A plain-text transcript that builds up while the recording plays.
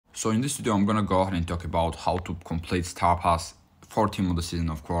So in this video, I'm gonna go ahead and talk about how to complete Star Pass for Team of the Season.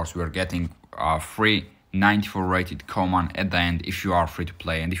 Of course, we are getting free 94 rated command at the end if you are free to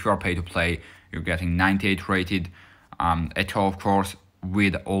play, and if you are pay to play, you're getting 98 rated at all, of course,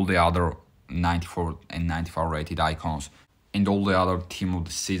 with all the other 94 and 95 rated icons and all the other Team of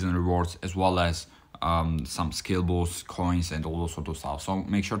the Season rewards, as well as some skill boosts, coins, and all those sort of stuff. So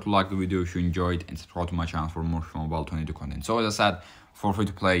make sure to like the video if you enjoyed and subscribe to my channel for more Mobile 22 content. So as I said, for free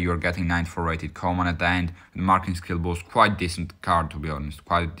to play, you're getting 94 rated common at the end. The marking skill boost, quite decent card, to be honest,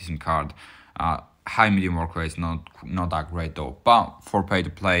 quite a decent card. High medium work rate, not that great though. But for pay to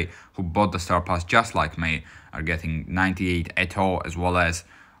play, who bought the Star Pass just like me, are getting 98 at all, as well as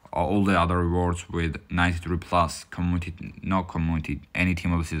all the other rewards with 93 plus any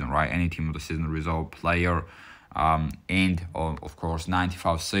Team of the Season, right? Any Team of the Season result player, and of course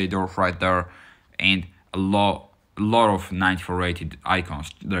 95 Sador right there, and a lot of 94 rated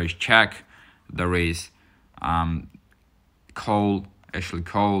icons. There is Check, there is Ashley Cole,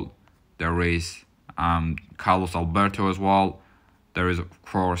 there is Carlos Alberto as well, there is of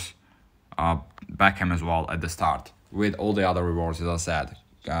course Beckham as well at the start, with all the other rewards, as I said.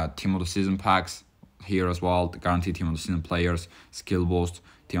 Team of the Season packs here as well, the guaranteed Team of the Season players, skill boost,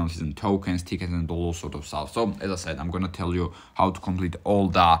 Team of the Season tokens, tickets, and all sort of stuff. So as I said, I'm gonna tell you how to complete all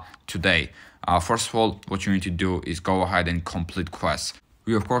that today. First of all, what you need to do is go ahead and complete quests.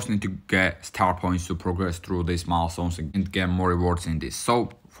 We of course need to get star points to progress through these milestones and get more rewards in this.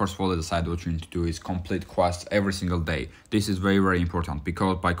 So first of all, as I said, what you need to do is complete quests every single day. This is very important,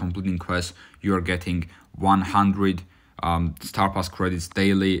 because by completing quests, you are getting 100 Star Pass credits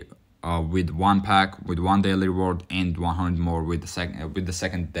daily with one pack, with one daily reward, and 100 more with the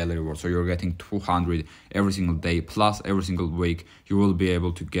second daily reward. So you're getting 200 every single day, plus every single week you will be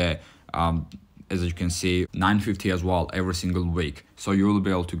able to get as you can see 950 as well every single week. So you will be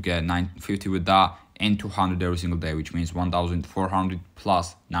able to get 950 with that, and 200 every single day, which means 1400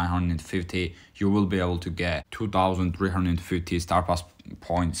 plus 950. You will be able to get 2350 Star Pass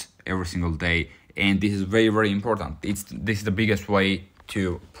points every single day. And this is very important. This is the biggest way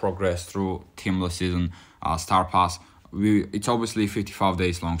to progress through Team of the Season Star Pass. It's obviously 55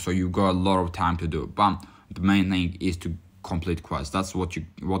 days long, so you've got a lot of time to do. But the main thing is to complete quests. That's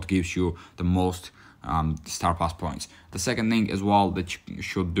what gives you the most Star Pass points. The second thing as well that you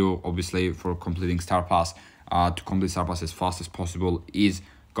should do, obviously, for completing Star Pass, to complete Star Pass as fast as possible, is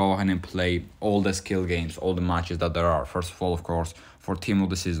go ahead and play all the skill games, all the matches that there are. First of all, of course, for Team of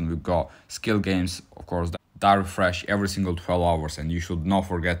the Season, we've got skill games, of course, that refresh every single 12 hours, and you should not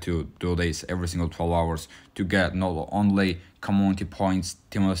forget to do this every single 12 hours to get not only community points,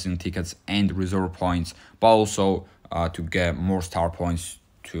 Team of the Season tickets, and reserve points, but also to get more star points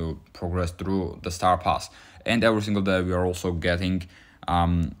to progress through the Star Pass. And every single day we are also getting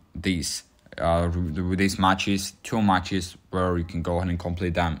these matches, 2 matches where you can go ahead and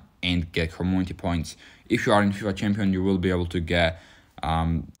complete them and get community points. If you are in FIFA Champion, you will be able to get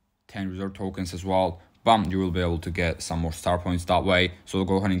 10 reserve tokens as well, but you will be able to get some more star points that way. So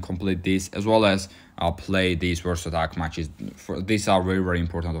go ahead and complete this, as well as play these versus attack matches. These are very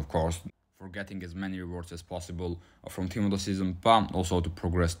important, of course, for getting as many rewards as possible from Team of the Season, but also to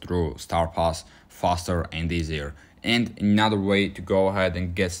progress through Star Pass faster and easier. And another way to go ahead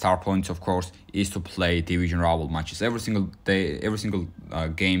and get star points, of course, is to play Division Rival matches. Every single day, every single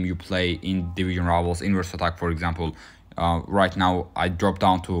game you play in Division Rivals, in versus attack, for example. Right now I dropped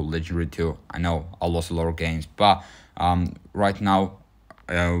down to Legendary 2. I know I lost a lot of games, but right now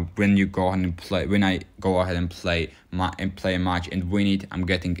when I go ahead and play a match and win it, I'm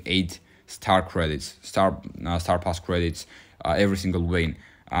getting 8 star pass credits every single win,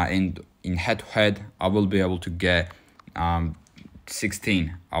 and in head-to-head I will be able to get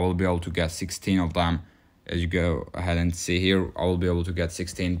 16. I will be able to get 16 of them. As you go ahead and see here, I will be able to get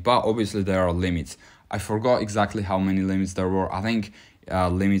 16, but obviously there are limits. I forgot exactly how many limits there were. I think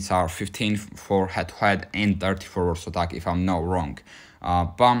limits are 15 for head-to-head and 30 for versus attack, if I'm not wrong.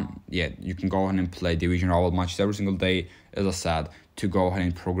 But yeah, you can go ahead and play Division Rival matches every single day, as I said, to go ahead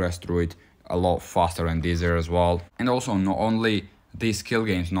and progress through it a lot faster and easier as well. And also, not only these skill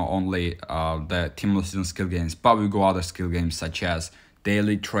games, not only the Team of the Season skill games, but we go other skill games such as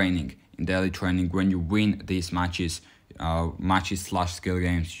daily training. In daily training, when you win these matches / skill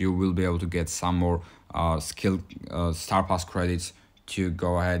games, you will be able to get some more Star Pass credits to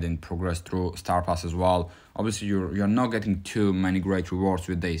go ahead and progress through Star Pass as well. Obviously, you're not getting too many great rewards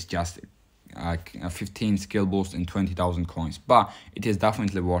with this, just 15 skill boost and 20,000 coins, but it is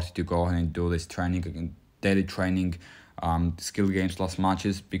definitely worth it to go ahead and do this training, daily training skill games plus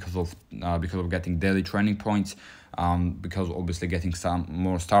matches because of getting daily training points, because obviously getting some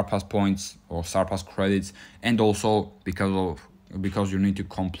more star pass points or star pass credits, and also because you need to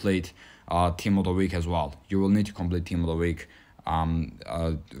complete team of the week as well. You will need to complete team of the week.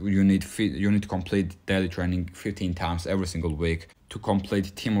 You need to complete daily training 15 times every single week to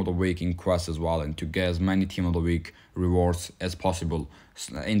complete team of the week in quests as well, and to get as many team of the week rewards as possible.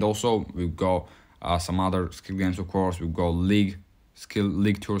 And also we've got some other skill games, of course. We've got league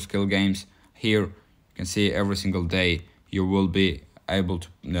tour skill games. Here you can see every single day you will be able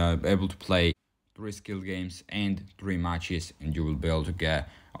to play 3 skill games and 3 matches, and you will be able to get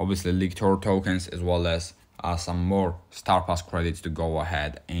obviously league tour tokens as well as some more star pass credits to go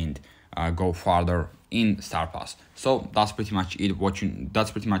ahead and go farther in star pass. So that's pretty much it.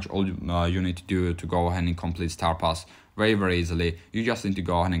 That's pretty much all you need to do to go ahead and complete star pass very easily. You just need to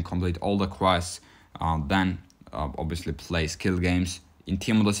go ahead and complete all the quests, then obviously play skill games in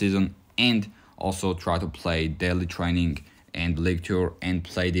team of the season, and also try to play daily training and league tour and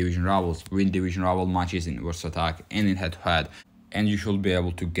play division rivals, win division rival matches in versus attack and in head to head. And you should be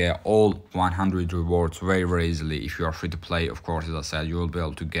able to get all 100 rewards very easily if you are free to play. Of course, as I said, you will be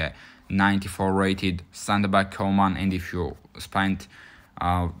able to get 94 rated center back command, and if you spent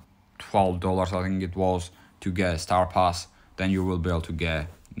 $12, I think it was, to get a star pass, then you will be able to get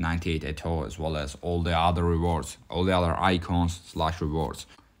 98 Eto as well as all the other rewards, all the other icons / rewards.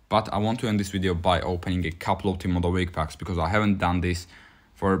 But I want to end this video by opening a couple of team of the week packs, because I haven't done this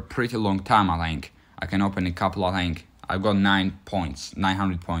for a pretty long time. I think I can open a couple. I think I've got 900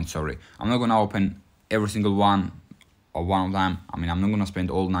 points, sorry. I'm not gonna open every single one of them. I mean, I'm not gonna spend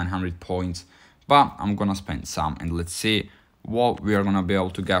all 900 points, but I'm gonna spend some, and let's see what we are gonna be able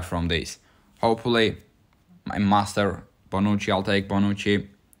to get from this. Hopefully my master Bonucci. I'll take Bonucci.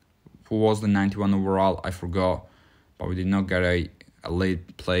 Who was the 91 overall? I forgot, but we did not get a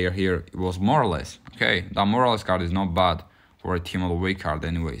late player here. It was Morales. Okay, that Morales card is not bad for a team of the week card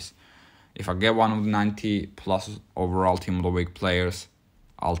anyways. If I get one of the 90 plus overall team of the week players,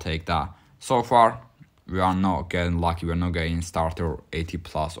 I'll take that. So far we are not getting lucky. We're not getting starter 80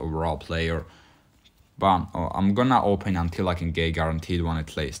 plus overall player, but I'm gonna open until I can get guaranteed one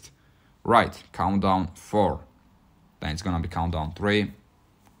at least. Right, countdown 4, then it's gonna be countdown 3.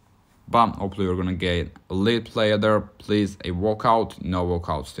 But hopefully we're gonna get a lead player there. Please, a walkout. No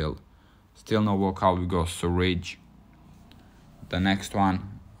walkout still no walkout. We go Surridge. The next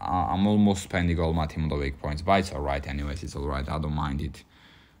one, I'm almost spending all my team of the week points, but it's alright anyways. It's alright. I don't mind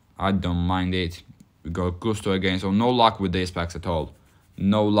it. We got Gusto again, so no luck with these packs at all.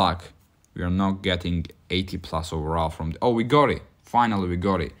 No luck. We are not getting 80 plus overall from oh, we got it. Finally we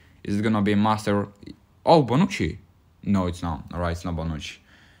got it. Is it gonna be a master? Oh, Bonucci. No, it's not. Alright, it's not Bonucci.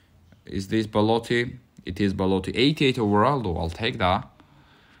 Is this Belotti? It is Belotti. 88 overall though, I'll take that.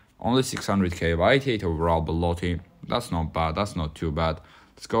 Only 600k, but 88 overall Belotti. That's not bad, that's not too bad.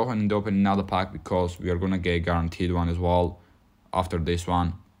 Let's go ahead and open another pack, because we are gonna get a guaranteed one as well after this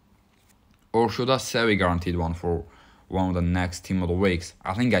one. Or should I save a guaranteed one for one of the next team of the weeks?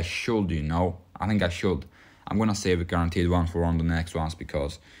 I think I should, you know. I think I should. I'm gonna save a guaranteed one for one of the next ones,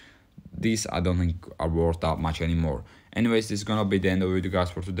 because these I don't think are worth that much anymore. Anyways, this is gonna be the end of the video,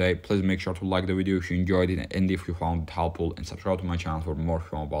 guys, for today. Please make sure to like the video if you enjoyed it, and if you found it helpful, and subscribe to my channel for more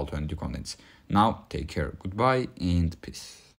FIFA Mobile 22 contents. Now, take care, goodbye, and peace.